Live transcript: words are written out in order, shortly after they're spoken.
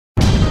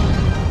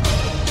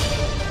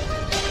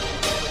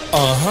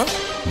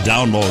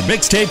Download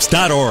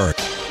mixtapes.org.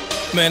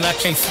 Man, I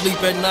can't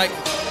sleep at night.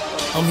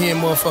 I'm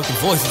hearing motherfucking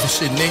voices and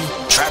shit, nigga.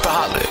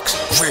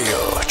 Trap-A-Holics,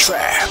 real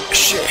trap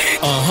shit.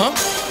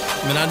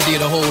 Man, I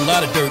did a whole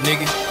lot of dirt,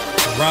 nigga.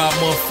 Robbed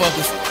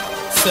motherfuckers,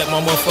 set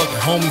my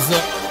motherfucking homies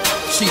up,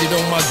 cheated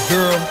on my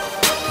girl,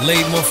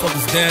 laid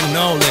motherfuckers down and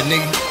all that,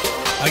 nigga.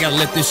 I gotta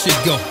let this shit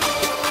go.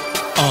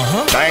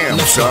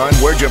 Damn, son,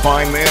 where'd you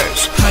find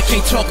this? I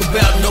can't talk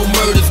about no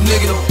murders,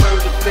 nigga.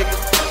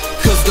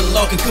 Cause the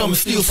law can come and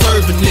still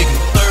serve a nigga.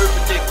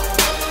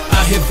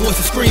 I hear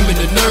voices screaming,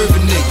 the nerve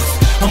of niggas.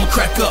 I'ma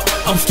crack up,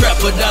 I'm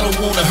strapped, but I don't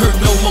wanna hurt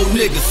no more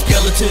niggas.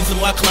 Skeletons in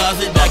my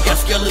closet, I got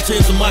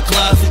skeletons in my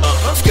closet.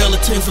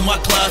 Skeletons in my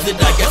closet,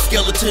 I got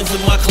skeletons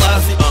in my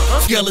closet.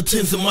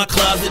 Skeletons in my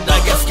closet, I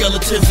got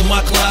skeletons in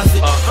my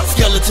closet.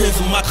 Skeletons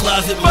in my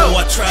closet, more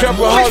I try, the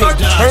more I can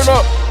dodge. Turn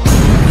up.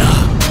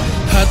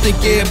 I think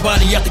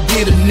everybody out to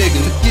get a nigga,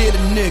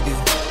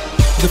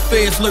 The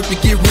feds lurk to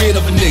get rid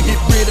of a nigga,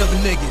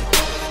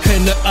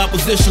 And the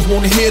oppositions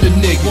wanna hit a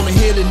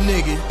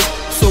nigga,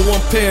 So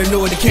I'm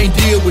paranoid and can't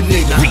deal with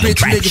niggas.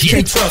 Bitch niggas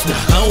can't trust him.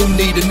 I don't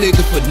need a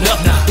nigga for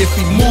nothing. If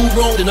he move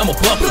wrong, then I'ma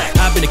bump it.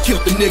 I been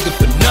killed the nigga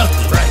for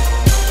nothing.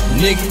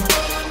 Nigga,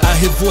 I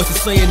hear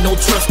voices saying don't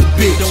trust the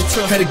bitch.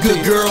 Had a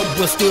good girl,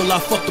 but still I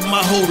fucked up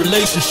my whole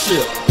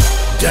relationship.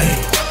 Damn,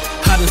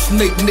 I done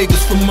snake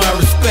niggas for my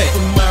respect.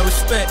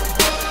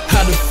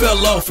 I done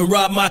fell off and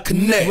robbed my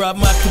connect.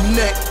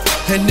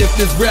 And if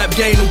this rap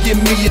game don't give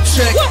me a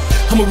check,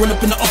 I'ma run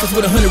up in the office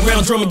with a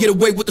 100-round drum and get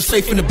away with the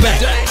safe in the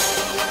back.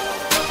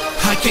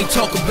 I can't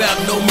talk about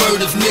no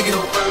murders, nigga.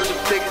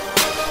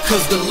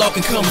 Cause the law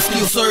can come and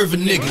still serve a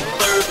nigga.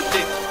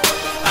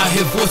 I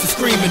hear voices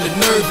screaming, the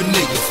nerve of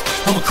niggas.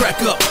 I'ma crack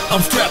up, I'm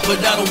strapped,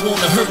 but I don't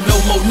wanna hurt no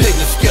more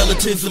niggas.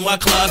 Skeletons in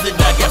my closet,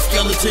 I got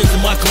skeletons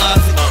in my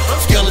closet.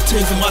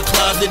 Skeletons in my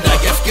closet, I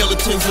got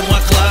skeletons in my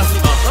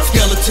closet.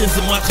 Skeletons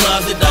in my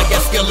closet, I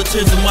got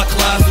skeletons in my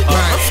closet.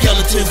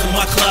 Skeletons in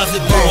my closet,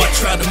 the more I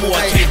try, the more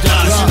I can't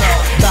dodge.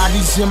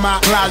 Bodies in my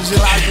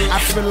closet, I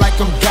feel like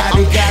I'm got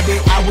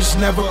it. I was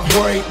never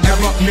worried,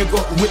 never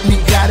nigga with me,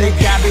 got it.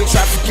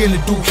 Trafficking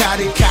the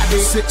Ducati,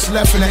 6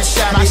 left in that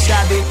shot.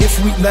 If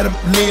we let him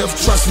live,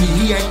 trust me,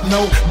 he ain't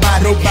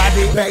nobody.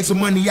 Bags of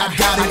money, I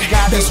got it.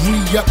 That's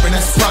re-up and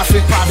that's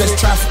profit. That's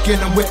trafficking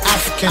and we're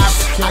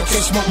Africans. I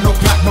can't smoke no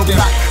pot.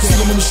 See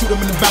them and shoot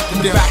them in the back of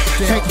them.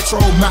 Can't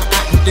control my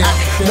act with them.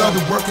 The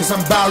other workers,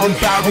 I'm bowing.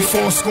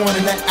 Before I'm scoring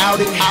in that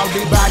Audi.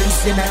 Bodies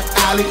in that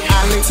alley.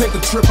 Take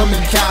a trip, I'm in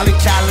Cali.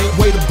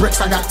 Weigh the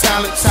bricks, I got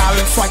talent.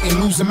 Fighting,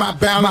 losing my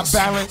balance.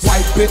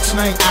 White bitch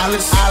named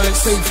Alice.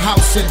 Safe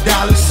house in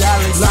Dallas.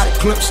 Lot of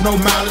clips, no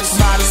malice.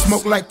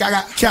 Smoke like I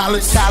got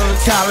callous. I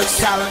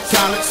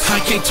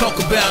can't talk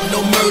about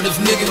no murders,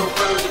 nigga.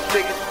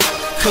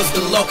 Cause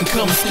the law can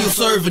come and still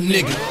serve a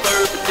nigga.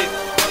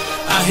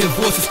 I hear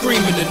voices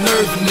screaming, the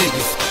nerve of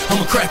niggas.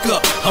 I'ma crack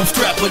up, I'm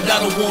strapped, but I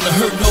don't wanna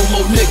hurt no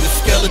more niggas.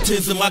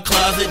 Skeletons in my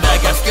closet, I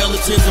got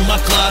skeletons in my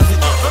closet.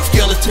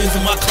 Skeletons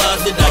in my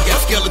closet, I got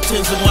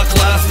skeletons in my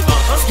closet.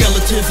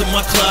 Skeletons in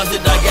my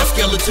closet, I got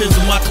skeletons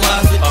in my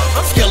closet.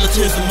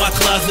 Skeletons in my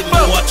closet, the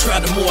more I try,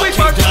 the more I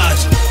can't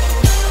dodge.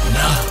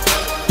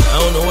 I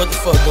don't know what the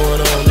fuck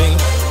going on, nigga.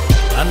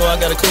 I know I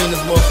gotta clean this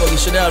motherfucking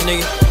shit out,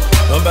 nigga.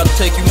 I'm about to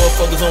take you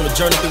motherfuckers on a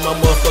journey through my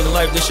motherfucking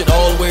life. This shit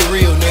all the way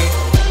real, nigga.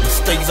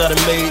 Mistakes I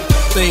done made,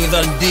 things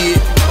I done did,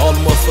 all the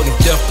motherfucking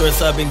death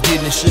threats I've been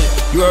getting and shit.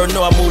 You already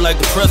know I move like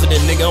the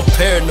president, nigga. I'm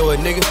paranoid,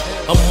 nigga.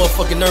 I'm a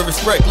motherfucking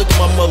nervous wreck. Look at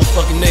my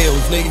motherfucking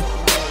nails, nigga.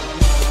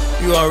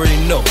 You already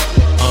know.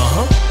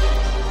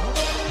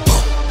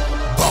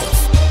 Boss.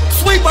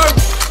 Sweet bird.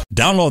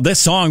 Download this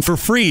song for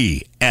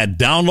free at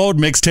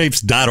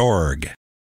downloadmixtapes.org.